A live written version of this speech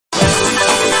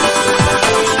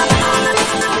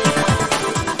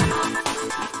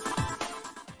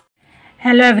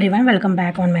Hello everyone, welcome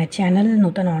back on my channel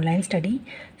Nutan Online Study.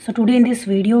 So today in this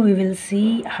video we will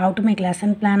see how to make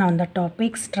lesson plan on the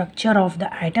topic structure of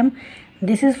the atom.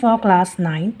 This is for class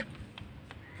 9th.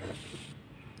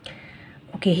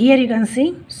 Okay, here you can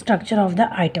see structure of the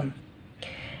atom.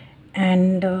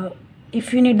 And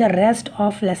if you need the rest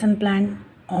of lesson plan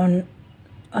on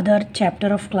other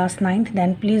chapter of class 9th,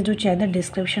 then please do check the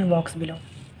description box below.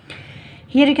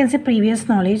 Here you can see previous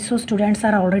knowledge, so students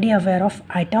are already aware of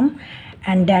atom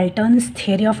and Dalton's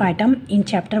theory of atom in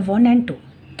chapter 1 and 2.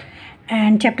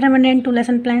 And chapter 1 and 2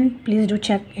 lesson plan, please do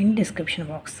check in description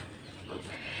box.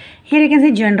 Here you can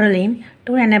see general aim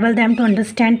to enable them to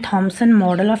understand Thomson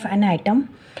model of an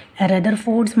atom,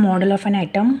 Rutherford's model of an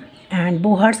atom, and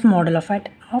Bohr's model of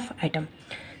atom.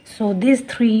 So these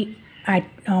three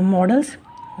models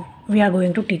we are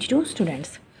going to teach to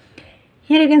students.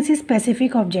 Here you can see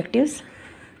specific objectives.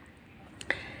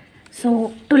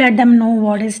 So to let them know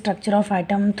what is structure of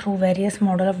atom through various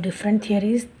model of different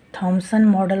theories, Thomson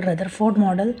model, Rutherford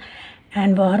model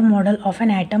and Bohr model of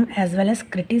an atom, as well as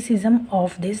criticism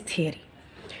of this theory.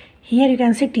 Here you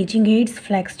can see teaching aids,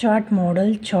 flex chart,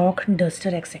 model, chalk,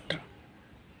 duster, etc.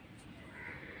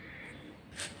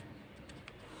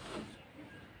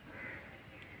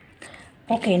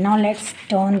 Okay, now let's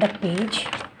turn the page.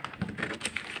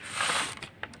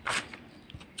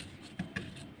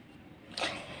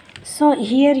 So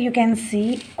here you can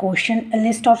see a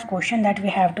list of questions that we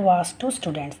have to ask to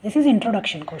students. This is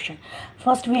introduction question.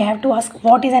 First we have to ask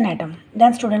what is an atom.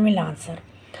 Then student will answer.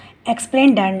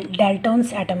 Explain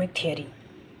Dalton's atomic theory.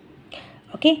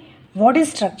 Okay. What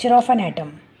is structure of an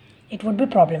atom? It would be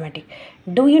problematic.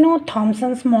 Do you know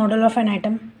Thomson's model of an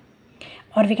atom?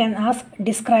 Or we can ask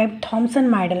describe Thomson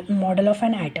model of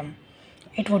an atom.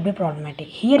 It would be problematic.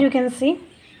 Here you can see.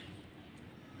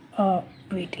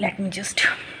 Wait, let me just.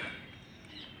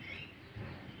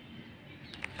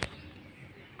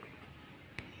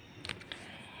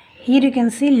 Here you can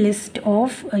see list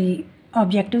of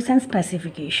objectives and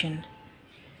specification.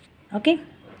 Okay.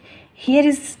 Here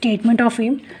is statement of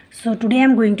aim. So today I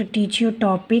am going to teach you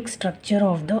topic structure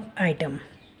of the atom.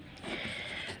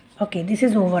 Okay, this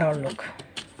is overall look.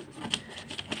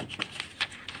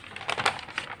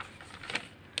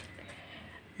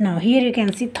 Now here you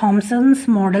can see Thomson's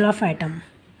model of atom.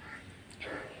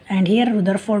 And here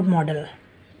Rutherford model.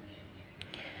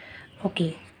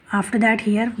 Okay. After that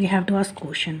here we have to ask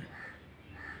question.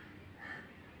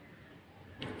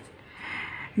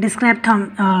 Describe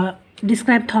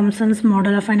Thomson's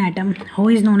model of an atom. Who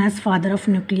is known as father of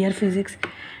nuclear physics?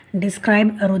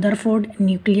 Describe Rutherford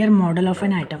nuclear model of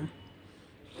an atom.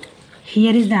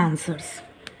 Here is the answers.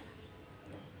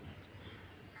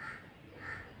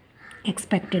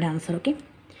 Expected answer. Okay.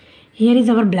 Here is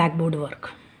our blackboard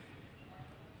work.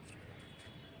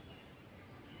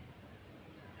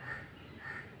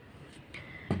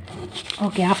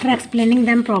 Okay, after explaining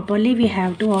them properly, we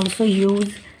have to also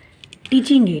use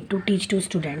teaching aid to teach to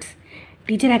students.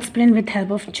 Teacher explain with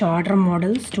help of chart or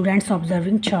model, students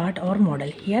observing chart or model.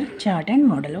 Here chart and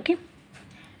model. Okay.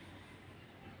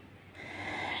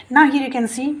 Now here you can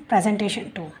see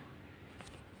presentation 2.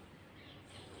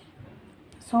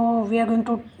 So we are going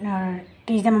to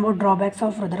teach them about drawbacks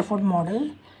of Rutherford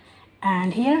model,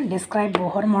 and here describe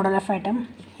Bohr model of atom.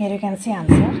 Here you can see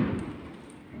answer.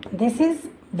 This is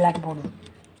blackboard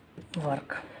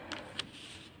work.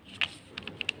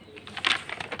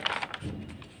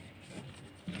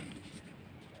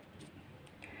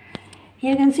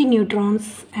 Here you can see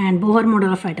neutrons and Bohr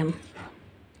model of atom.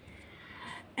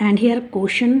 And here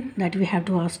question that we have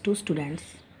to ask to students.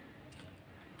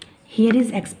 Here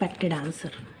is expected answer.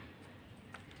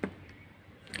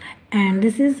 And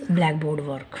this is blackboard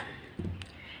work.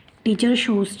 Teacher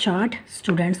shows chart,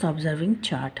 students observing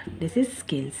chart. This is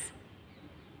skills.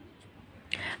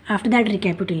 After that,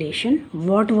 recapitulation.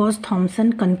 What was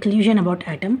Thomson's conclusion about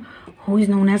atom? Who is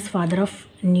known as father of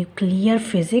nuclear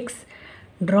physics?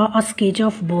 Draw a sketch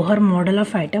of Bohr model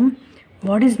of atom.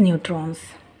 What is neutrons?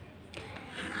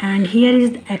 And here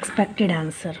is the expected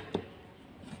answer.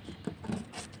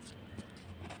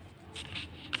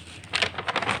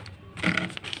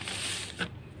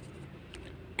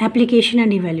 Application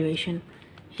and evaluation.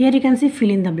 Here you can see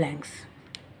fill in the blanks.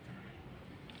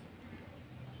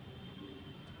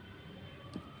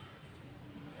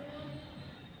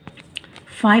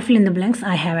 Five fill in the blanks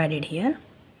I have added here.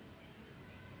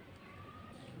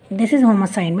 This is home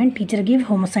assignment. Teacher give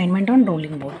home assignment on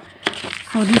rolling board.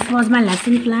 So this was my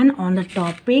lesson plan on the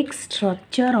topic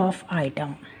structure of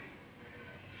atom.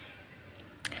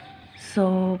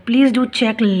 So please do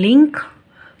check link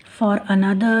for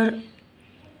another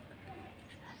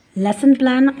lesson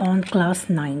plan on class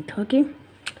 9th. Okay.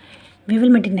 We will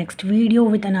meet in next video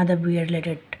with another B.ed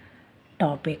related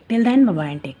topic. Till then, bye bye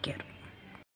and take care.